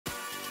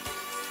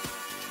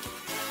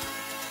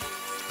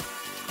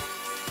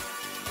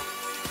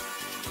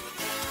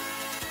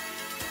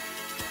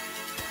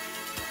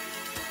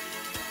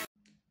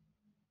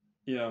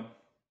Yeah.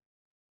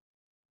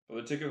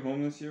 But the ticket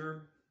home this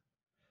year,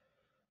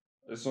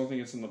 I just don't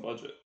think it's in the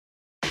budget.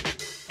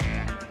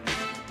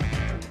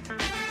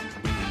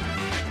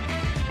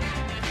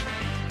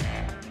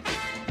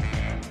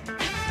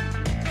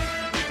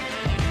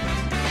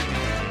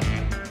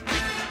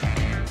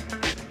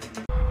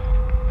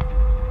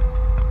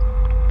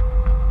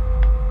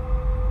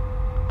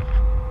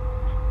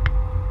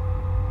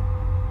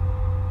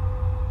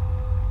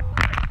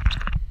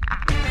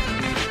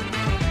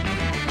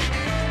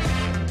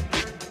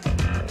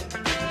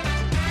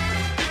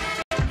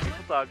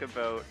 Talk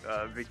about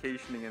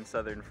vacationing in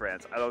southern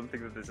France. I don't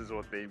think that this is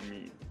what they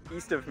mean.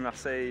 East of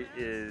Marseille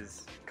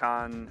is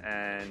Cannes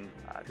and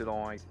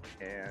Toulon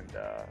and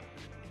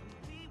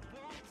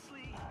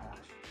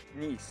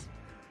Nice,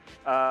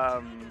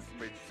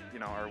 which, you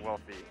know, are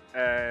wealthy.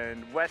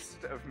 And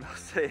west of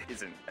Marseille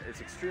isn't. It's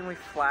extremely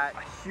flat,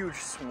 a huge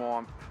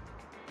swamp.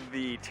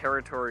 The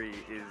territory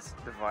is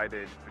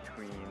divided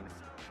between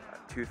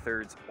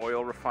 2/3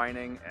 oil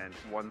refining and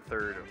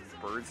 1/3 of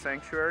bird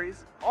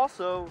sanctuaries.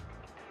 Also,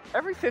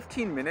 every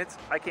 15 minutes,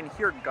 I can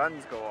hear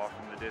guns go off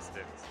in the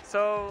distance.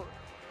 So,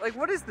 like,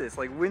 what is this?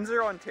 Like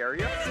Windsor,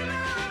 Ontario?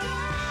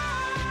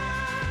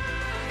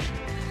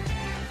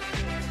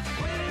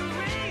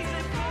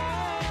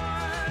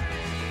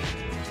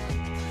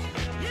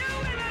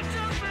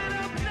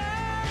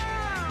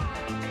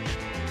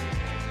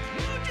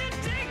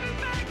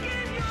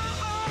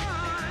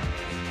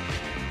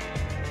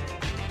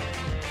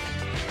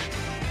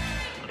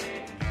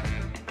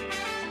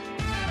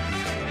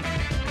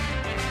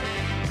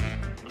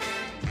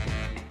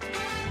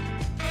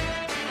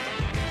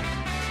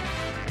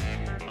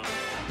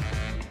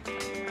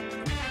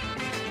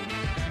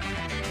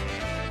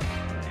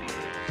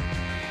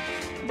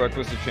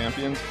 Breakfast of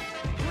Champions.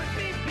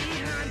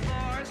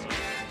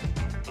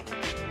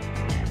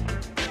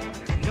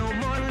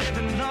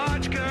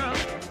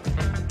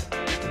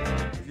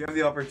 If you have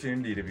the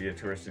opportunity to be a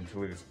tourist in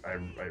Toulouse, I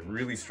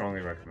really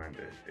strongly recommend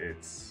it.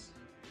 It's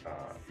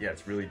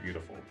it's really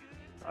beautiful.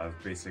 I've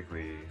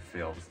basically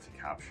failed to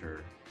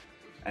capture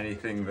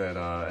anything that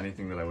I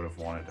would have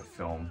wanted to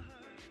film.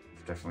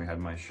 I've definitely had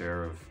my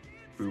share of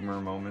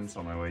boomer moments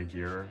on my way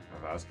here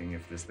of asking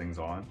if this thing's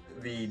on.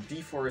 The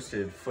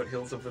deforested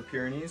foothills of the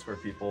Pyrenees where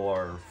people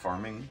are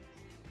farming,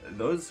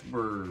 they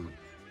were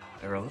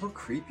a little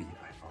creepy,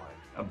 I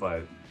thought.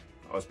 But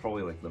I was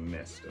probably like the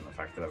mist and the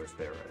fact that I was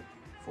there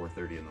at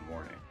 4:30 in the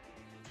morning.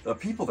 The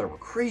people there were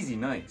crazy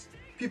nice.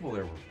 People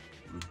there were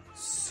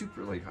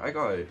super, like, I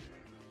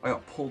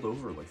got pulled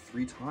over like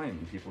 3 times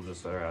and people just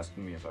started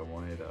asking me if I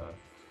wanted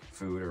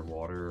food or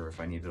water or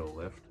if I needed a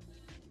lift.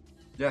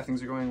 Yeah,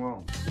 things are going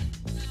well.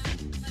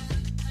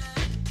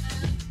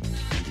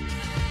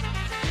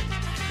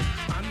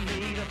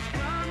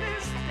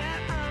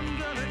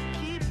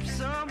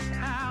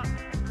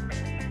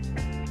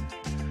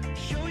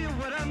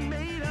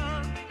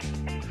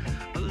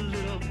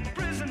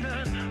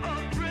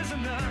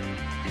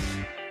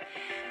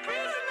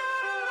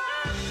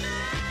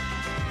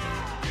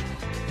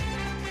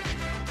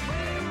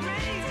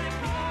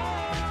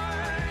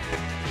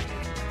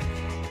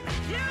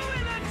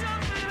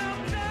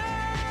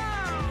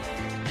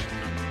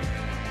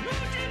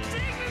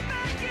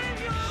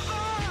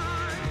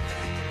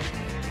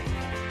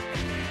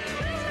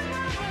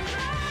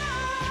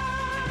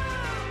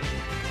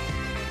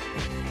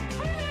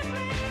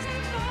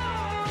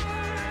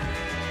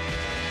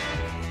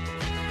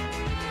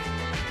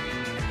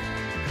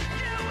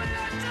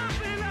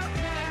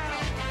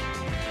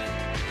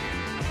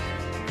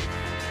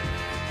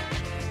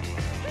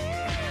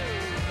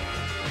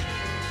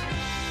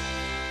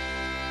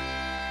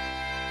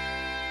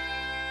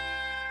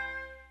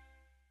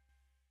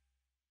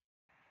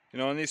 You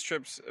know, on these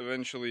trips,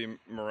 eventually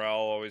morale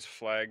always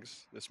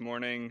flags. This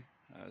morning,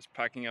 I was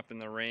packing up in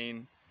the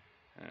rain,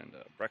 and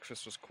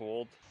breakfast was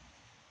cold.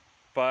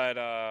 But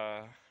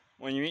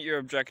when you meet your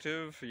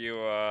objective,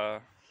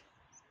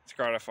 it's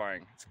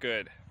gratifying. It's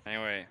good.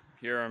 Anyway,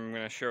 here I'm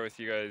going to share with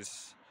you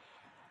guys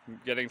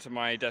getting to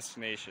my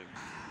destination.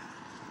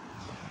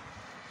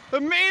 I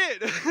made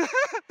it!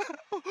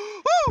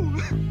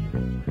 Woo!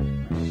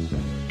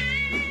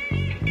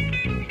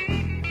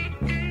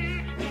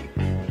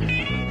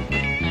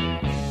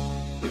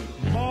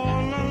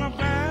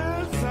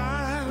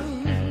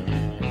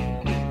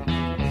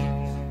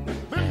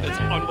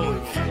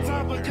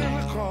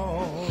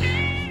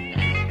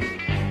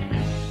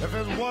 If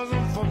it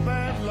wasn't for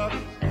bad luck,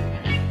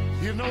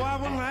 you know I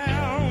wouldn't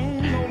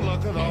have no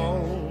luck at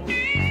all.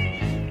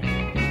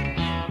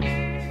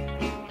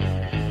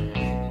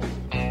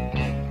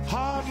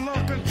 Hard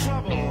luck and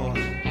trouble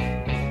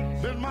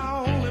been my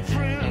only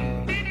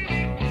friend.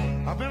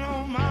 I've been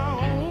on my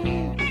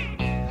own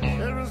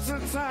ever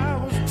since I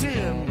was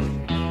 10.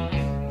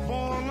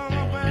 Born on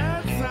a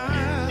bad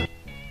side.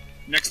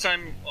 Next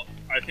time,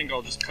 I think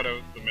I'll just cut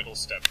out the middle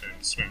step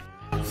and swim.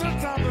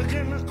 Since I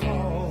began to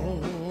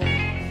crawl,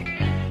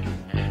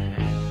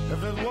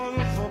 if it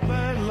wasn't for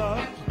bad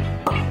luck,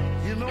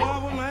 you know I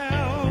wouldn't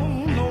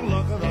have no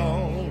luck at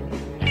all.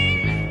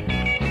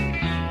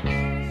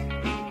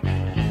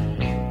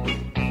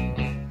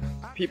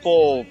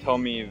 People tell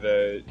me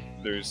that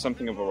there's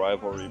something of a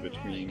rivalry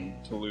between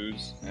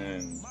Toulouse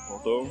and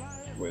Bordeaux,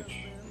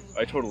 which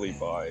I totally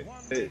buy.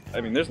 I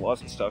mean, there's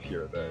lots of stuff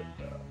here that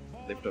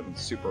they've done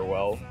super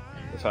well.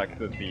 The fact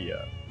that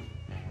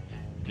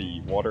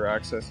the water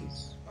access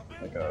is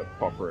like a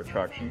proper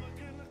attraction.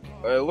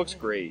 It looks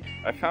great.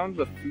 I found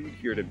the food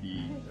here to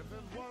be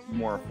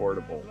more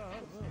affordable.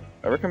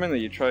 I recommend that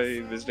you try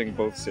visiting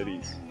both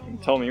cities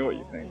and tell me what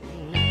you think.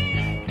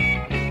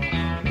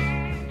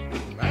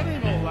 That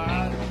ain't no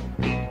lie.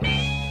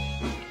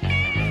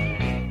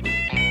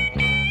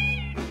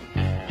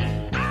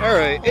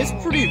 Alright, it's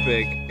pretty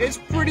big. It's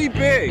pretty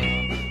big!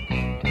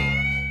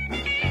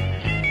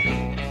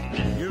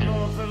 You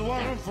know, if it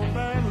wasn't for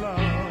bad love,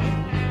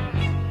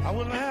 I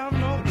wouldn't have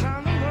no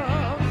kind of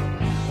love.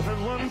 If it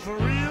wasn't for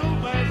real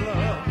bad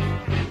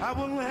love, I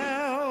wouldn't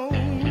have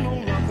no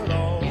luck at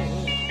all.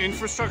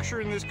 Infrastructure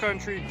in this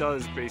country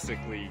does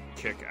basically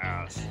kick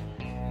ass.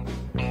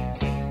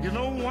 You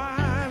know,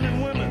 wine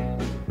and women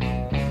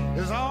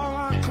is all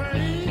I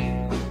crave.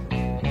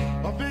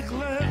 A big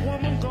leg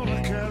woman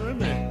gonna carry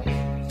me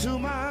to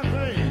my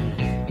grave.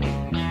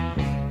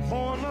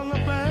 Born on the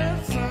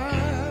bad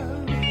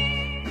side.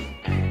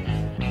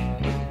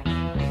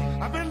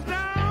 I've been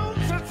down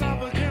since I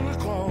began to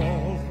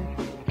crawl.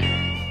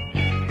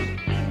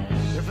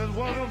 If it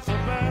wasn't for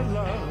bad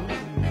love,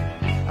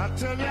 I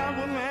tell you I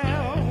wouldn't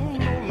have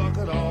no luck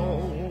at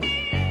all.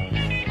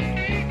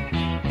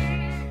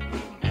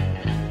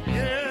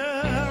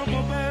 Yeah, I'm a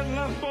bad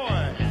luck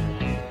boy.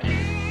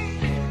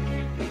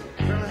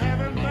 Been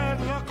having bad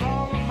luck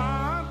all of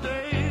my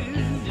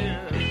days,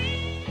 yeah.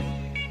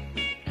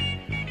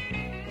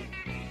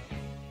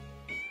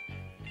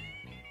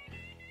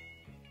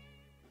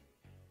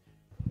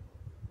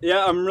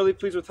 Yeah, I'm really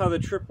pleased with how the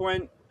trip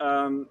went.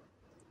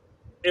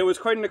 It was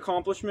quite an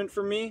accomplishment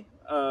for me.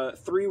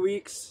 3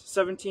 weeks,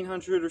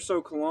 1,700 or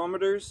so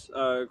kilometers,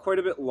 quite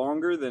a bit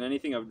longer than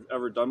anything I've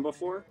ever done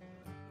before.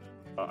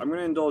 I'm going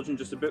to indulge in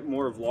just a bit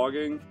more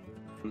vlogging.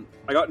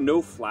 I got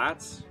no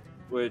flats,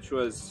 which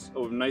was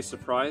a nice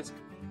surprise.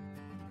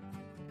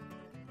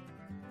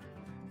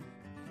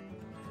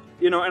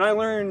 You know, and I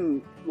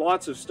learned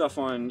lots of stuff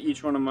on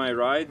each one of my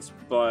rides,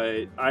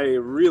 but I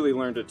really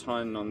learned a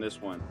ton on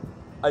this one.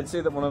 I'd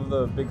say that one of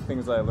the big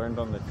things I learned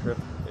on the trip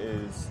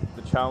is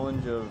the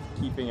challenge of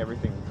keeping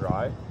everything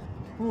dry.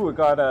 Ooh, it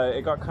got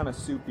kind of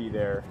soupy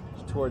there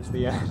towards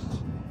the end.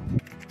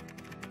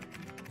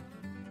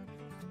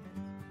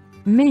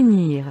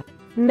 Menhir.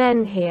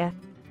 Menhir.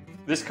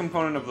 This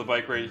component of the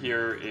bike right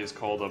here is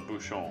called a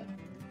bouchon,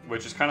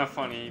 which is kind of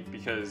funny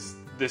because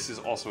this is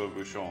also a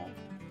bouchon.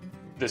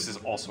 This is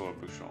also a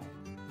bouchon.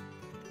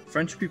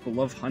 French people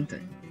love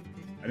hunting.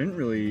 I didn't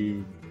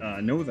really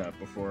know that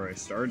before I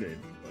started,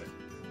 but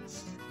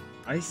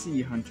I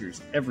see hunters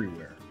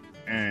everywhere,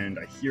 and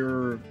I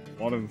hear a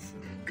lot of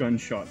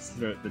gunshots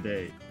throughout the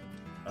day.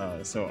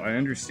 So I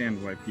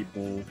understand why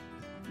people,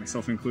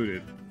 myself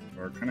included,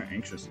 are kind of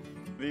anxious.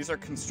 These are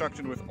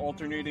constructed with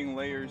alternating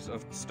layers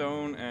of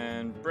stone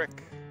and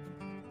brick,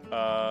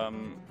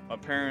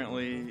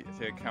 apparently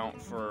to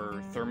account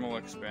for thermal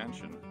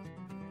expansion.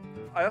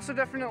 I also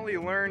definitely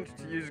learned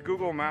to use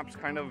Google Maps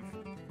kind of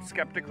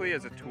skeptically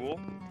as a tool,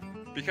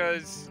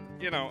 because,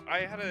 you know, I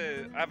have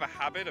a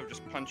habit of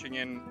just punching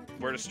in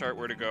where to start,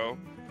 where to go,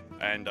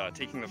 and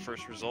taking the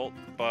first result,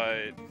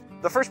 but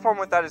the first problem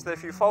with that is that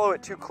if you follow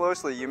it too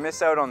closely, you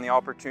miss out on the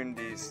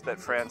opportunities that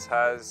France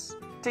has.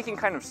 Taking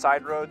kind of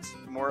side roads,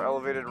 more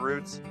elevated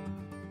routes,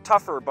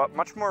 tougher but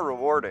much more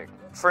rewarding.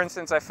 For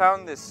instance, I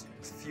found this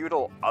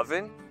feudal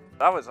oven.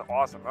 That was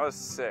awesome, that was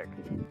sick.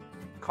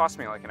 Cost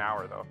me like an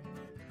hour though.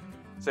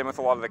 Same with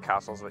a lot of the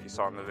castles that you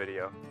saw in the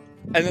video.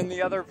 And then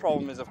the other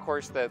problem is, of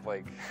course, that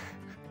like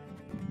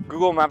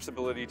Google Maps'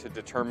 ability to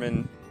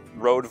determine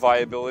road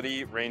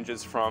viability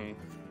ranges from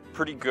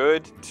pretty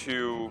good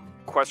to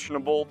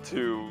questionable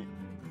to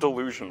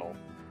delusional.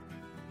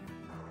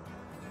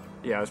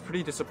 Yeah, I was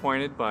pretty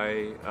disappointed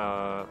by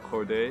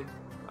Rodez.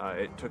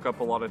 It took up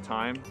a lot of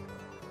time,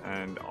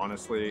 and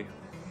honestly,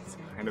 it's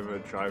kind of a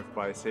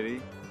drive-by city.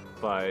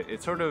 But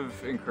it's sort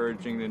of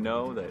encouraging to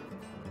know that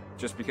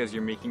just because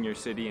you're making your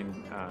city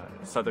in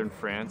southern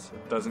France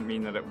doesn't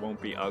mean that it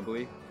won't be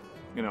ugly.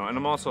 You know, and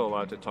I'm also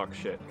allowed to talk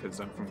shit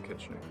because I'm from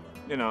Kitchener.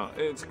 You know,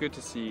 it's good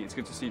to see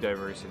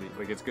diversity.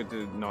 Like, it's good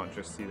to not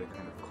just see the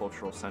kind of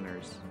cultural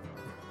centers,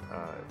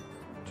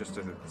 just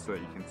so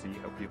that you can see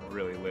how people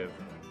really live.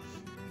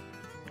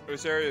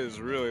 This area is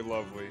really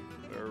lovely.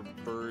 There are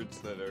birds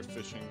that are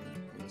fishing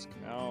in this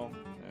canal,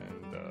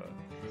 and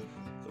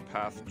the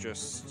path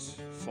just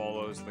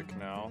follows the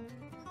canal.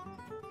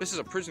 This is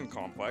a prison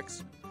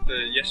complex.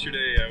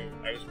 Yesterday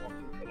I was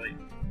walking for like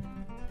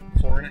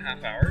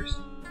 4.5 hours,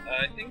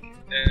 I think,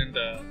 and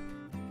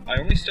I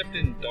only stepped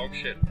in dog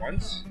shit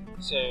once,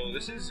 so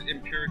this is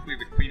empirically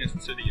the cleanest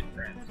city in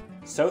France.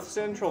 South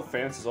Central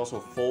France is also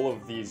full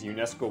of these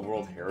UNESCO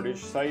World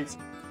Heritage sites.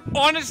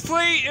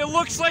 Honestly, it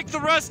looks like the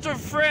rest of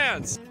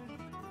France!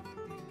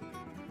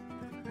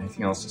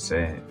 Anything else to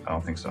say? I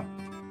don't think so.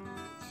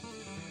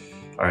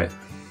 Alright,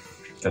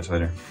 catch you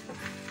later.